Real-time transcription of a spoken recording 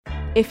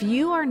If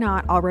you are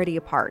not already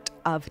a part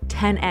of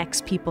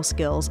 10X People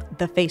Skills,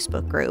 the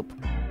Facebook group,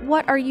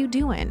 what are you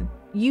doing?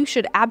 You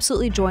should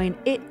absolutely join.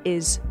 It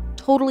is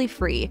totally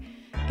free.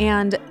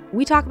 And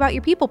we talk about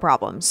your people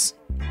problems.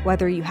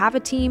 Whether you have a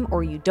team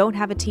or you don't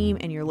have a team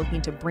and you're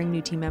looking to bring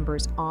new team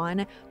members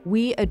on,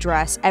 we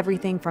address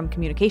everything from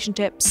communication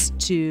tips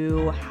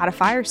to how to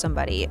fire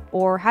somebody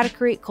or how to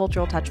create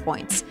cultural touch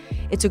points.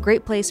 It's a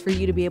great place for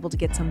you to be able to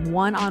get some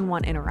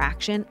one-on-one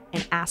interaction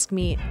and ask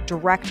me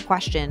direct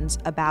questions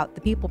about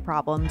the people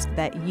problems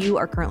that you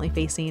are currently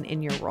facing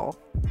in your role.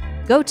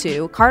 Go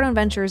to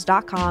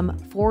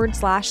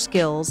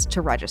cardoneventures.com/skills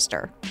to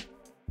register.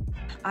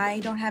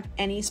 I don't have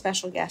any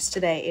special guests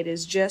today. It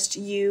is just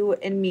you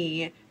and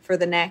me for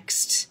the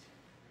next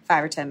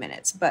 5 or 10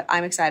 minutes. But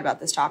I'm excited about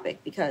this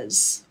topic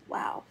because,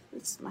 wow,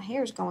 my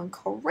hair is going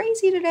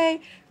crazy today.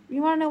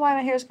 You want to know why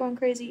my hair is going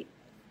crazy?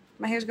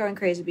 My hair's going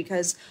crazy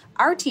because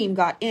our team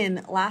got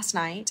in last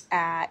night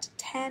at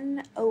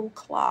 10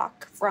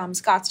 o'clock from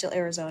Scottsdale,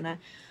 Arizona.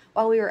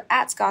 While we were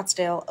at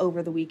Scottsdale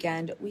over the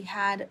weekend, we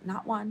had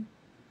not one,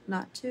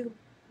 not two,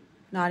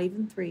 not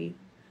even three.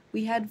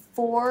 We had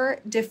 4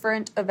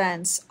 different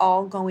events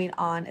all going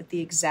on at the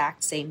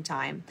exact same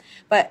time.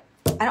 But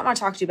I don't want to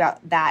talk to you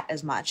about that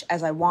as much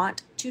as I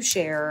want to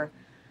share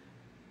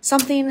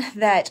something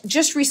that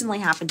just recently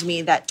happened to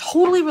me that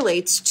totally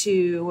relates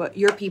to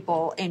your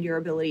people and your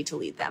ability to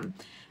lead them.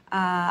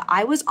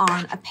 I was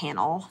on a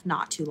panel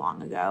not too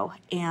long ago,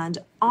 and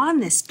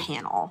on this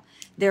panel,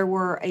 there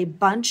were a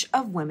bunch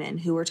of women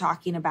who were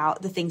talking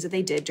about the things that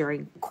they did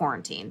during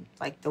quarantine,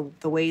 like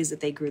the ways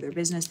that they grew their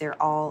business.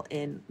 They're all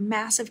in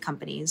massive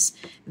companies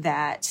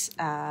that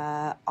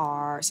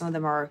some of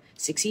them are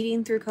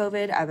succeeding through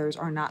COVID, others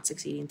are not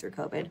succeeding through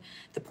COVID.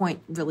 The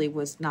point really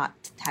was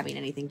not having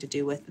anything to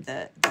do with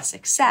the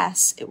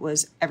success. It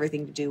was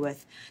everything to do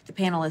with the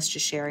panelists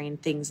just sharing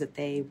things that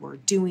they were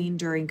doing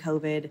during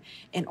COVID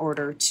in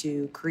order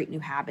to create new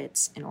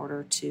habits, in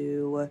order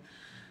to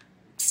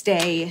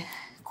stay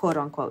quote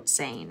unquote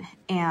sane.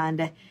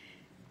 And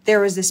there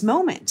was this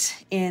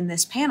moment in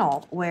this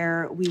panel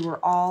where we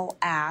were all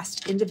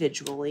asked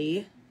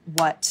individually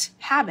what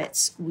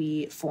habits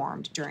we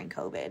formed during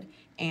COVID.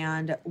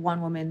 And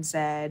one woman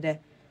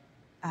said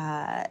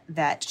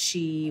that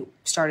she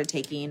started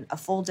taking a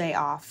full day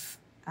off,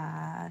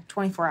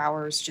 24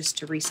 hours just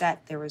to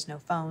reset. There was no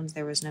phones,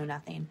 there was no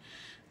nothing.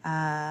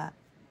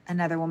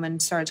 Another woman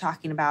started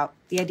talking about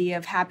the idea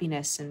of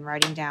happiness and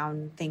writing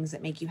down things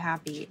that make you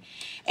happy.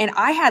 And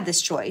I had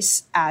this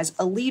choice as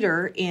a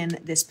leader in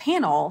this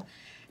panel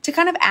to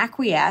kind of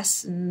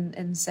acquiesce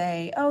and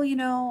say, oh,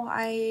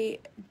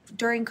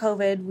 during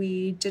COVID,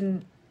 we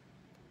didn't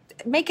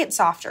make it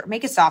softer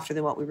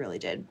than what we really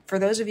did. For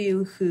those of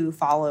you who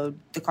followed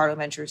the Cardone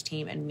Ventures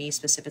team and me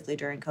specifically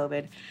during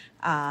COVID,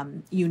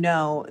 you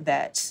know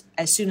that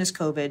as soon as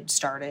COVID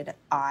started,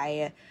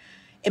 I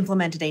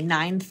implemented a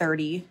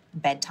 9:30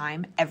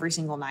 bedtime every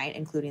single night,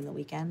 including the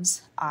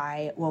weekends.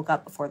 I woke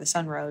up before the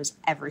sun rose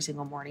every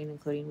single morning,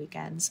 including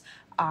weekends.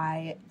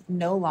 I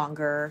no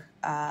longer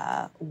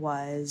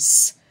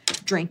was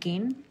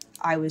drinking.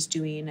 I was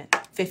doing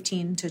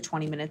 15 to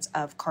 20 minutes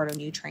of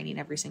Cardone U training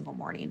every single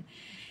morning.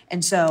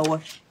 And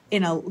so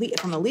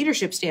from a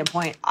leadership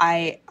standpoint,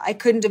 I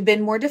couldn't have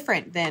been more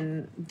different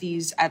than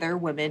these other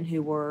women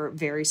who were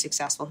very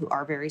successful, who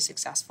are very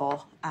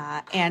successful.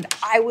 And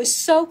I was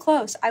so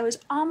close. I was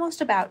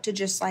almost about to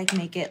just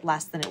make it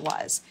less than it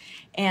was.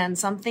 And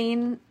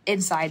something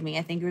inside me,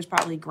 I think it was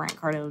probably Grant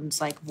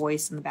Cardone's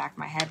voice in the back of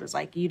my head was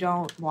you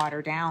don't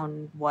water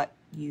down what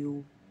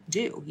you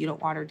do. You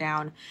don't water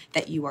down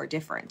that you are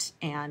different.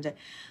 And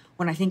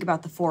when I think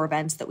about the 4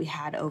 events that we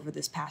had over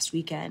this past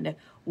weekend,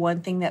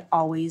 one thing that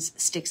always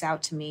sticks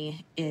out to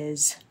me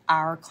is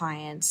our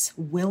clients'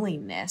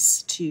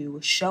 willingness to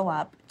show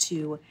up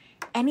to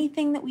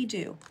anything that we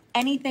do,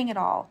 anything at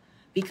all,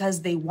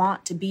 because they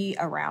want to be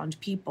around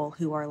people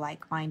who are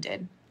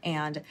like-minded.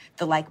 And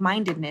the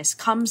like-mindedness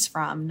comes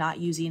from not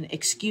using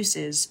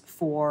excuses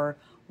for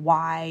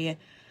why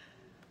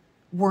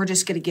we're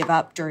just going to give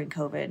up during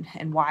COVID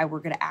and why we're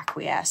going to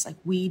acquiesce.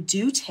 We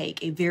do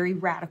take a very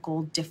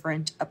radical,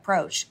 different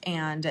approach,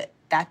 and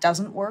that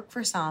doesn't work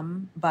for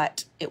some,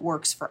 but it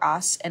works for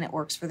us and it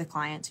works for the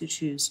clients who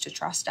choose to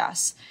trust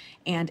us.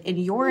 And in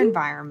your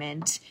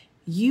environment,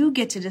 you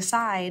get to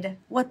decide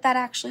what that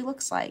actually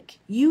looks like.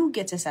 You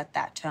get to set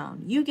that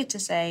tone. You get to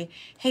say,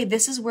 hey,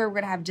 this is where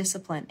we're going to have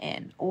discipline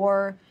in,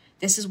 or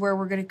this is where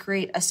we're going to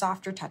create a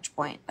softer touch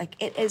point.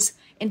 It is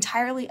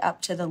entirely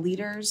up to the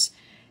leaders,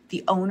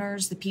 the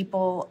owners, the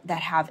people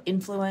that have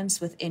influence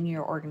within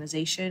your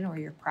organization or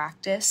your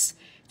practice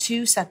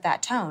to set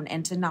that tone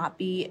and to not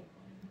be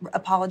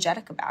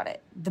apologetic about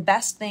it. The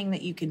best thing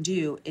that you can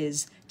do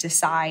is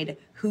decide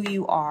who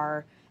you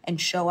are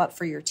and show up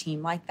for your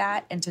team like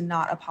that, and to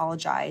not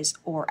apologize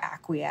or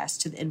acquiesce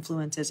to the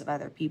influences of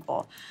other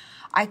people.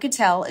 I could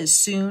tell as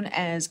soon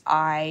as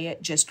I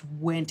just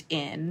went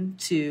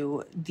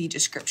into the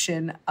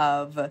description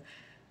of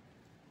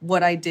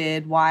what I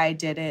did, why I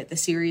did it, the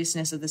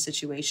seriousness of the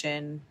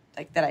situation,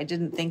 that I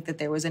didn't think that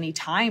there was any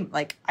time.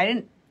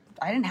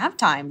 didn't have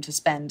time to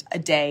spend a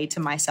day to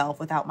myself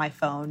without my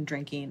phone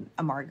drinking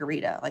a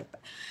margarita. Like,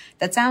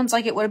 that sounds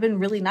like it would have been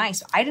really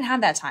nice. I didn't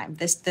have that time.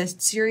 The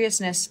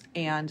seriousness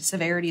and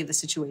severity of the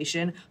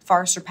situation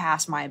far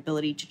surpassed my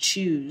ability to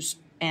choose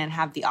and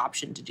have the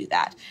option to do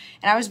that.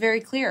 And I was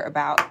very clear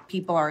about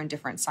people are in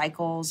different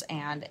cycles,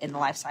 and in the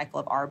life cycle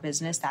of our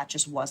business, that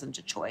just wasn't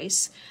a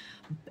choice.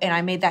 And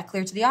I made that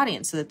clear to the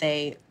audience so that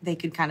they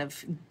could kind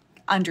of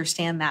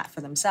understand that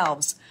for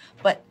themselves.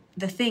 But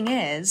the thing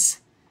is,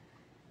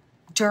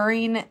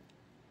 during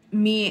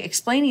me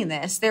explaining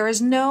this, there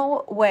is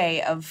no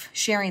way of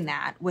sharing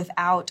that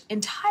without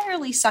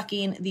entirely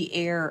sucking the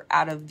air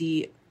out of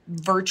the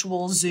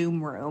virtual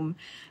Zoom room.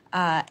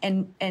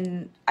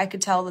 And I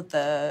could tell that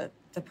the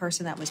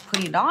person that was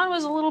putting it on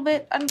was a little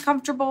bit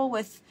uncomfortable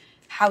with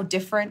how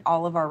different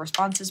all of our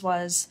responses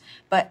was.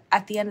 But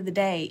at the end of the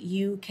day,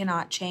 you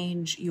cannot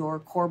change your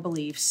core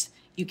beliefs.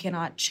 You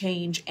cannot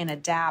change and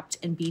adapt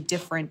and be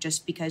different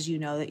just because you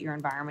know that your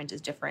environment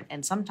is different.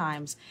 And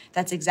sometimes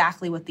that's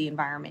exactly what the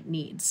environment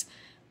needs.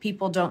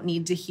 People don't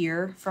need to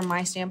hear, from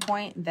my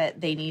standpoint, that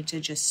they need to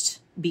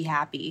just be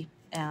happy.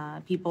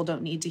 People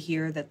don't need to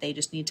hear that they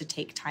just need to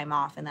take time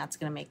off and that's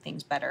going to make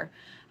things better.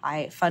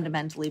 I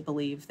fundamentally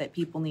believe that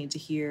people need to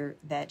hear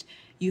that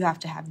you have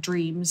to have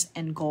dreams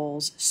and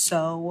goals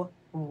so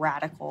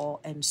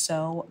radical and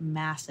so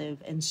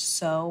massive and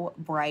so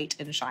bright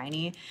and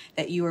shiny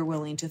that you are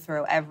willing to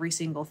throw every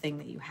single thing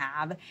that you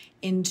have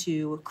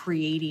into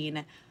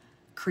creating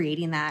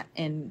that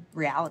in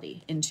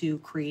reality, into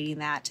creating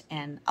that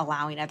and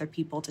allowing other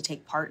people to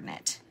take part in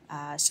it.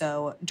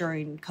 So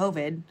during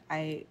COVID,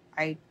 I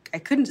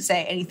couldn't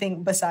say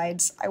anything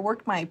besides I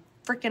worked my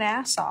freaking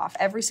ass off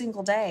every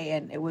single day,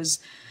 and it was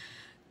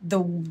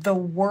the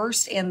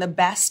worst and the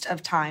best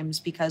of times,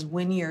 because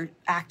when you're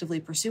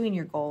actively pursuing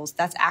your goals,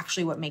 that's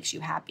actually what makes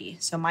you happy.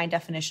 So my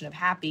definition of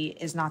happy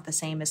is not the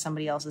same as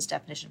somebody else's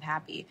definition of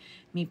happy.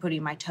 Me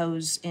putting my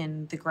toes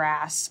in the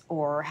grass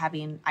or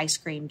having ice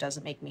cream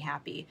doesn't make me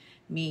happy.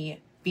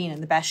 Me being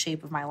in the best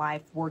shape of my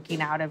life,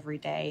 working out every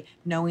day,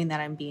 knowing that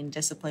I'm being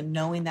disciplined,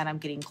 knowing that I'm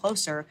getting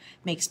closer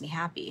makes me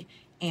happy.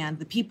 And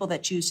the people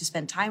that choose to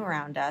spend time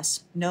around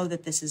us know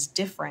that this is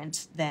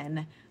different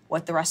than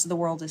what the rest of the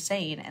world is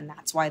saying. And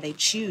that's why they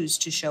choose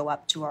to show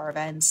up to our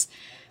events,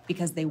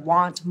 because they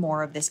want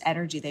more of this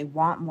energy. They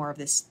want more of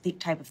this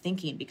type of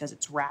thinking because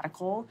it's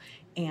radical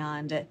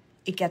and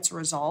it gets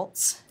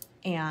results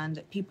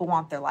and people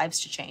want their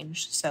lives to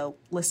change. So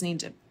listening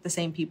to the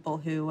same people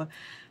who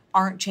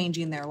aren't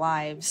changing their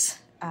lives,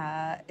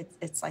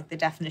 it's like the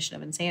definition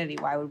of insanity.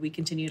 Why would we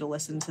continue to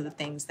listen to the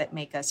things that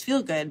make us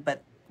feel good,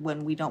 but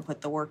when we don't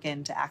put the work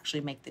in to actually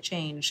make the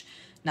change,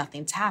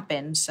 nothing's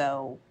happened.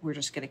 So we're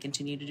just going to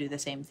continue to do the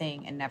same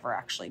thing and never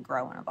actually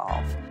grow and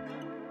evolve.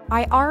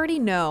 I already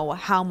know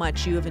how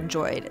much you have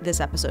enjoyed this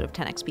episode of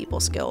 10x People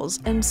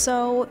Skills. And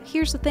so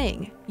here's the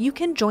thing. You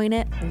can join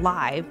it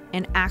live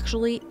and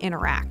actually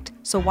interact.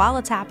 So while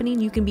it's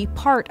happening, you can be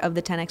part of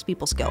the 10x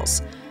People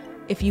Skills.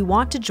 If you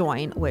want to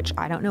join, which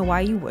I don't know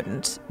why you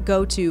wouldn't,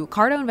 go to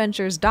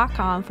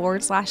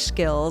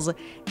cardoneVentures.com/skills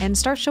and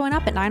start showing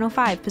up at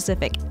 9:05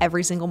 Pacific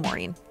every single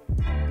morning.